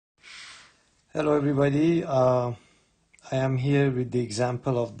Hello everybody. I am here with the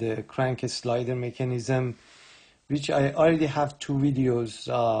example of the crank slider mechanism, which I already have two videos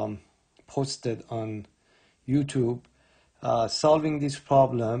posted on YouTube solving this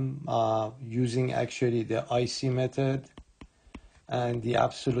problem using actually the IC method and the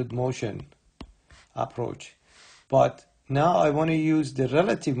absolute motion approach. But now I want to use the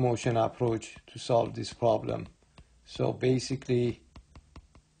relative motion approach to solve this problem. So basically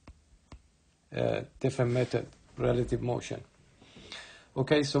different method, relative motion.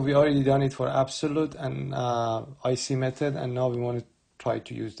 Okay, so we already done it for absolute and IC method, and now we want to try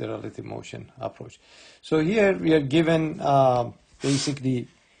to use the relative motion approach. So here we are given basically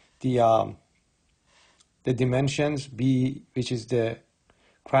the dimensions. B, which is the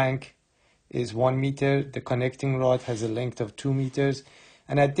crank, is 1 meter. The connecting rod has a length of 2 meters.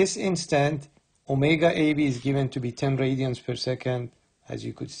 And at this instant, omega AB is given to be 10 radians per second, as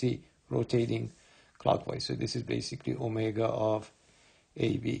you could see, rotating clockwise. So this is basically omega of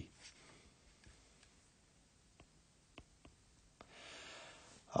AB.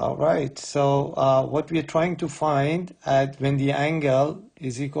 All right, so what we are trying to find when the angle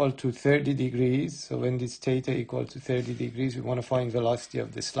is equal to 30 degrees, so when this theta equal to 30 degrees, we want to find velocity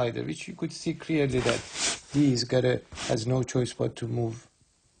of the slider, which you could see clearly that D has no choice but to move,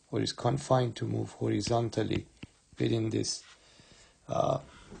 or is confined to move horizontally within this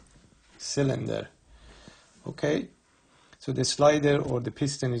cylinder. Okay, so the slider or the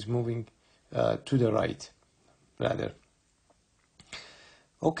piston is moving to the right, rather.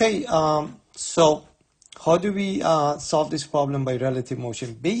 Okay, so how do we solve this problem by relative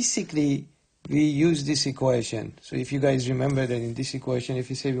motion? Basically, we use this equation. So if you guys remember that in this equation, if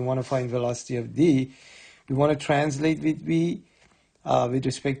you say we want to find velocity of D, we want to translate with B, with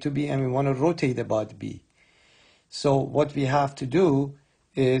respect to B, and we want to rotate about B. So what we have to do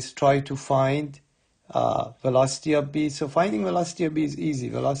is try to find velocity of B. So finding velocity of B is easy.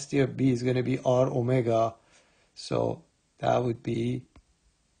 Velocity of B is going to be R omega. So that would be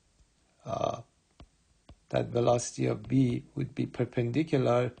that velocity of B would be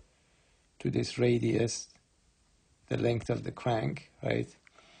perpendicular to this radius, the length of the crank, right?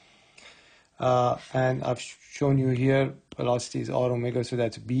 And I've shown you here velocity is R omega, so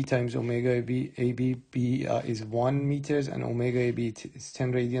that's B times omega AB. B is 1 meters and omega AB is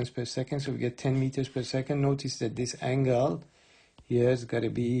 10 radians per second, so we get 10 meters per second. Notice that this angle here is got to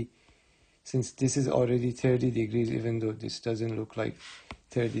be, since this is already 30 degrees, even though this doesn't look like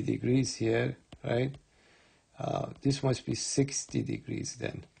 30 degrees here, right? This must be 60 degrees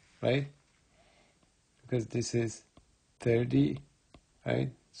then, right? Because this is 30,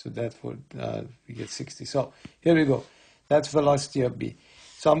 right? So therefore we get 60. So here we go. That's velocity of B.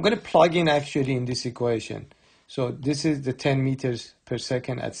 So I'm going to plug in actually in this equation. So this is the 10 meters per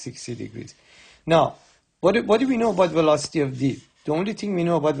second at 60 degrees. Now, what do we know about velocity of D? The only thing we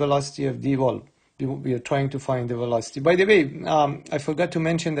know about velocity of D, well, we are trying to find the velocity. By the way, I forgot to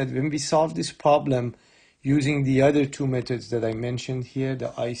mention that when we solve this problem using the other two methods that I mentioned here,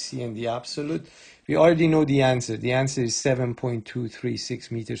 the IC and the absolute, we already know the answer. The answer is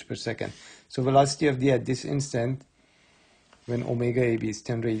 7.236 meters per second. So velocity of D at this instant, when omega AB is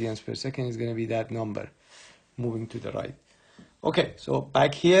 10 radians per second, is going to be that number, moving to the right. Okay, so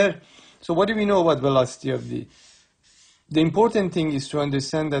back here. So what do we know about velocity of D? The important thing is to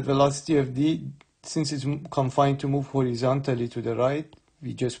understand that velocity of D, since it's confined to move horizontally to the right,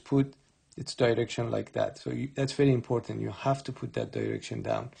 we just put its direction like that. So that's very important. You have to put that direction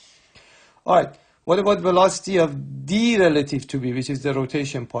down. All right. What about velocity of D relative to B, which is the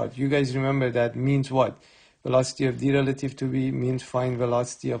rotation part? You guys remember that means what? Velocity of D relative to B means find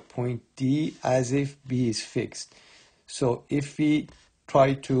velocity of point D as if B is fixed. So if we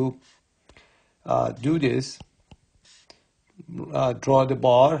try to do this, draw the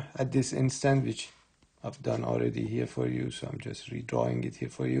bar at this instant, which I've done already here for you, so I'm just redrawing it here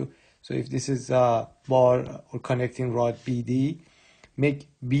for you. So if this is a bar or connecting rod BD, make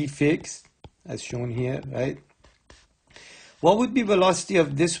B fixed, as shown here, right? What would be velocity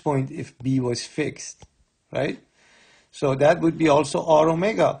of this point if B was fixed, right? So that would be also R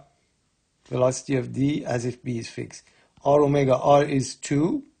omega, velocity of D as if B is fixed. R omega, R is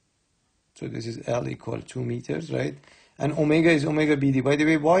 2, so this is L equal 2 meters, right? And omega is omega BD. By the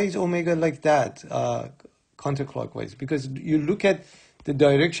way, why is omega like that, counterclockwise? Because you look at the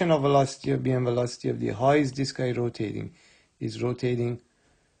direction of velocity of B and velocity of D. How is this guy rotating? Is rotating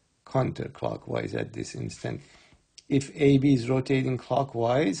counterclockwise at this instant. If AB is rotating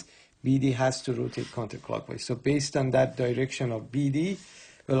clockwise, BD has to rotate counterclockwise. So based on that direction of BD,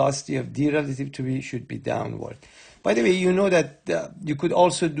 velocity of D relative to B should be downward. By the way, you know that you could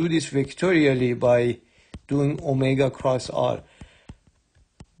also do this vectorially by doing omega cross r.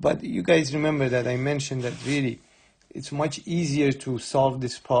 But you guys remember that I mentioned that really it's much easier to solve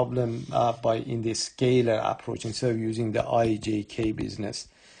this problem by in the scalar approach instead of using the IJK business,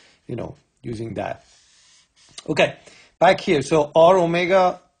 using that. Okay, back here. So R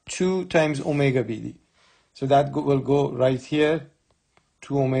omega 2 times omega BD. So that will go right here,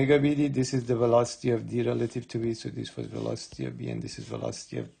 2 omega BD. This is the velocity of D relative to V. So this was velocity of B, and this is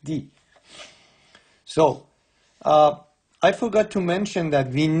velocity of D. So I forgot to mention that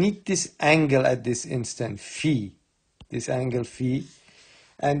we need this angle at this instant, phi, this angle phi.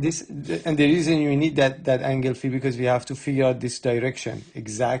 And the reason you need that angle phi because we have to figure out this direction,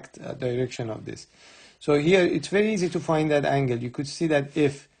 exact direction of this. So here it's very easy to find that angle. You could see that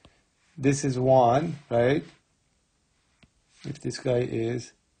if this is 1, right? If this guy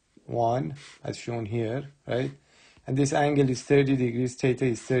is 1, as shown here, right? And this angle is 30 degrees, theta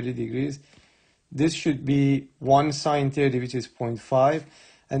is 30 degrees. This should be 1 sine 30, which is 0.5.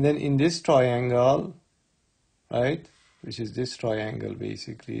 And then in this triangle, right, which is this triangle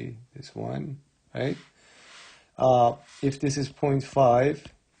basically, this one, right? If this is 0.5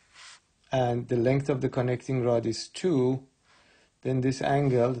 and the length of the connecting rod is 2, then this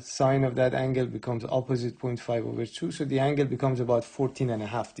angle, sine of that angle becomes opposite 0.5 over 2. So the angle becomes about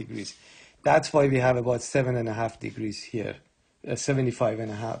 14.5 degrees. That's why we have about 7.5 degrees here,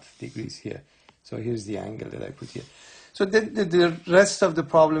 75.5 degrees here. So here's the angle that I put here. So the rest of the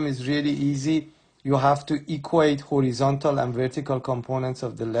problem is really easy. You have to equate horizontal and vertical components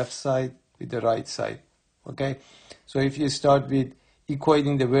of the left side with the right side. Okay? So if you start with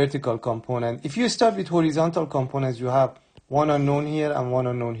equating the vertical component, if you start with horizontal components, you have one unknown here and one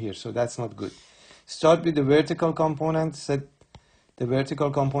unknown here. So that's not good. Start with the vertical component, set the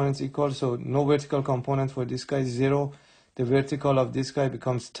vertical components equal. So no vertical component for this guy is 0. The vertical of this guy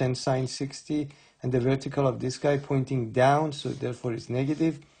becomes 10 sine 60, and the vertical of this guy pointing down, so therefore it's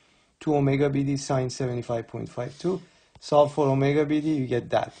negative. 2 omega BD sine 75.52. Solve for omega BD, you get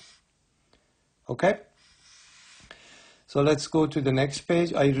that. Okay? So let's go to the next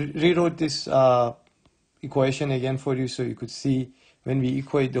page. I rewrote this equation again for you so you could see when we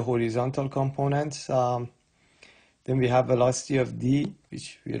equate the horizontal components. Then we have velocity of D,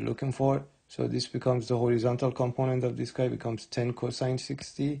 which we are looking for. So this becomes the horizontal component of this guy becomes 10 cosine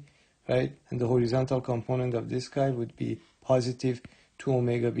 60, right? And the horizontal component of this guy would be positive 2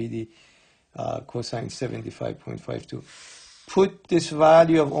 omega BD cosine 75.52. Put this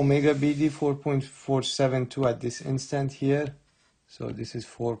value of omega BD 4.472 at this instant here. So this is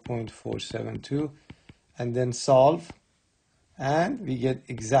 4.472. And then solve. And we get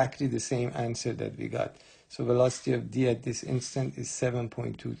exactly the same answer that we got. So velocity of D at this instant is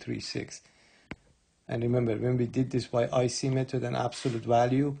 7.236. And remember, when we did this by IC method and absolute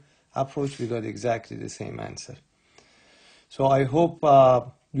value approach, we got exactly the same answer. So I hope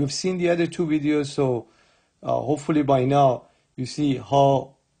you've seen the other two videos. So hopefully by now you see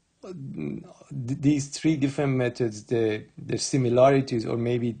how these three different methods, their similarities or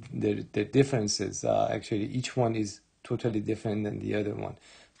maybe their differences, actually each one is totally different than the other one.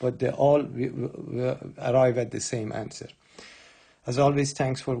 But they all arrive at the same answer. As always,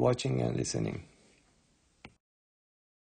 thanks for watching and listening.